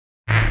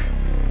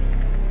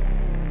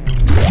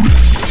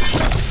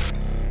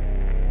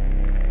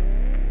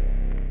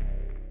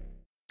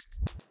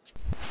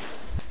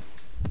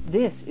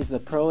This is the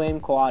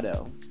Proaim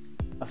Quado,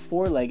 a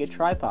four-legged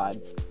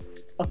tripod,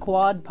 a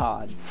quad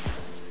pod.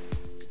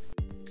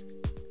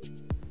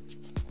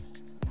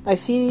 I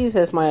see these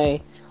as my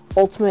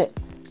ultimate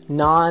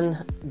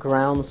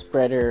non-ground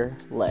spreader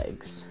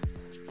legs.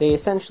 They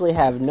essentially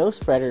have no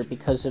spreader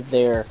because of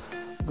their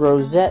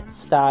rosette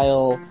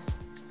style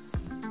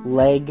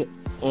leg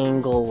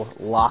angle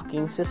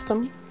locking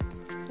system.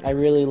 I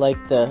really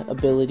like the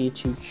ability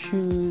to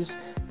choose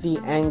the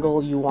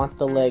angle you want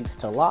the legs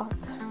to lock.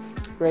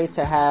 Great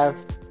to have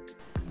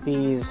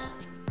these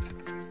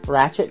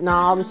ratchet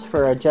knobs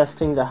for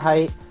adjusting the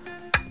height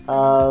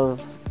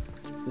of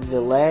the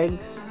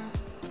legs.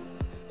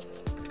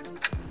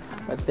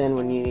 But then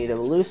when you need to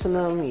loosen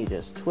them, you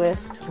just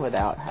twist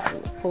without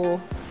having to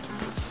pull.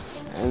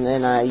 And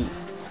then I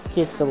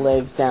get the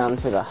legs down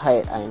to the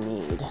height I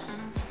need.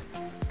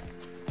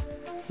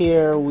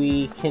 Here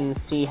we can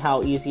see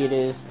how easy it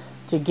is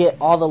to get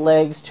all the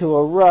legs to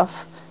a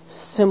rough,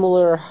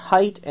 similar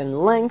height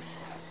and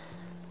length.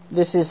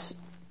 This is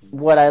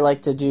what I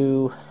like to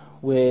do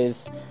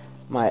with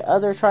my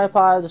other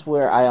tripods,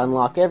 where I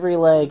unlock every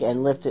leg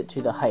and lift it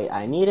to the height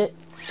I need it.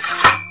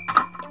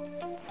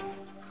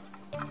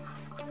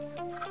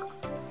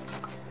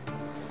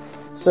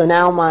 So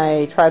now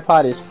my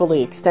tripod is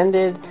fully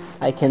extended.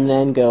 I can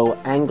then go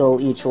angle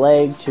each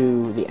leg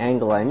to the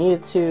angle I need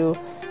it to,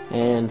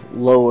 and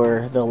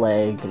lower the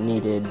leg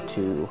needed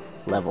to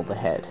level the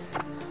head.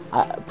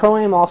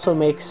 Proaim also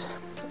makes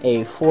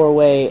a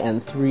 4-way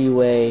and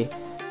 3-way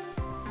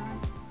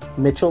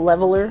Mitchell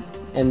leveler,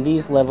 and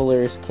these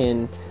levelers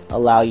can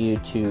allow you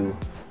to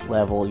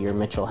level your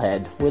Mitchell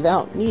head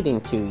without needing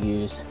to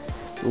use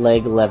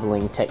leg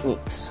leveling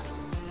techniques.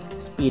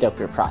 Speed up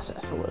your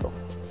process a little.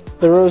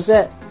 The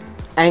rosette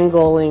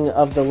angling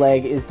of the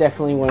leg is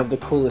definitely one of the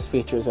coolest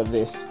features of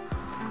this.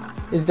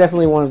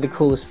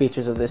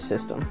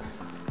 System.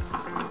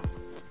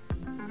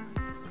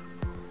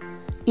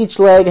 Each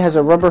leg has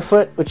a rubber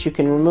foot which you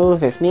can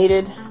remove if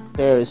needed.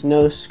 There is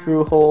no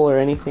screw hole or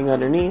anything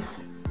underneath.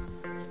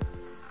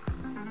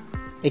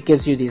 It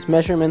gives you these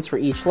measurements for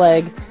each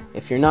leg.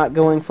 If you're not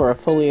going for a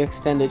fully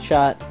extended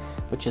shot,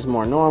 which is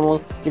more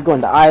normal, you're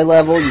going to eye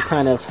level, you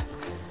kind of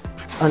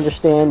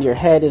understand your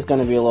head is going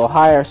to be a little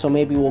higher, so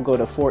maybe we'll go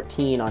to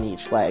 14 on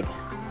each leg.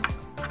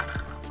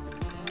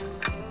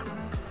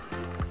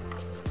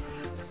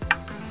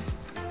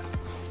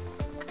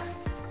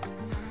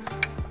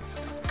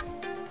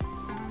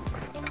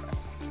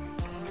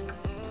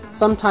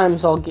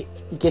 Sometimes I'll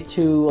get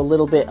to a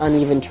little bit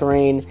uneven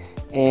terrain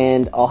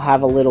and I'll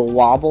have a little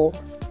wobble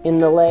in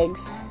the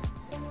legs.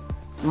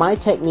 My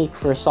technique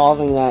for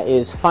solving that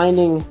is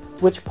finding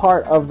which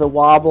part of the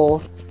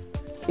wobble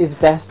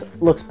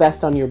looks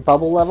best on your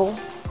bubble level,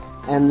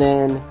 and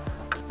then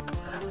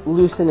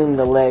loosening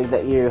the leg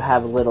that you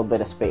have a little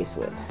bit of space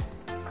with.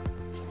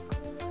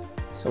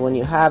 So when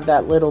you have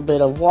that little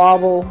bit of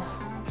wobble,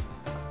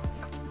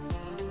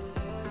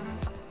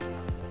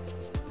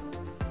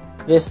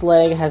 this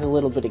leg has a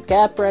little bit of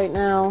gap right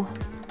now.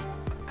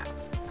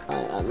 I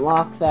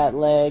unlock that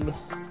leg.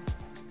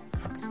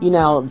 You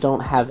now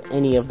don't have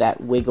any of that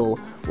wiggle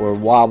or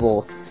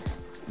wobble.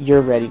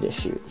 You're ready to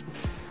shoot.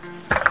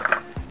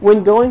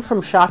 When going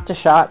from shot to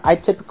shot, I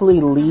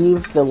typically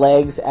leave the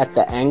legs at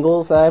the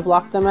angles that I've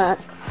locked them at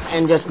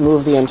and just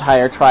move the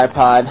entire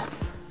tripod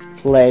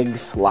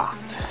legs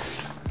locked.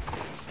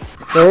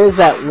 There is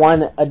that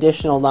one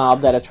additional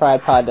knob that a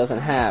tripod doesn't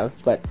have,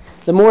 but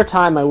the more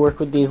time I work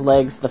with these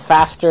legs, the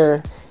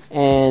faster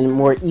and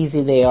more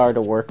easy they are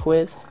to work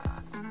with.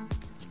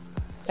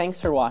 Thanks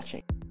for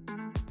watching.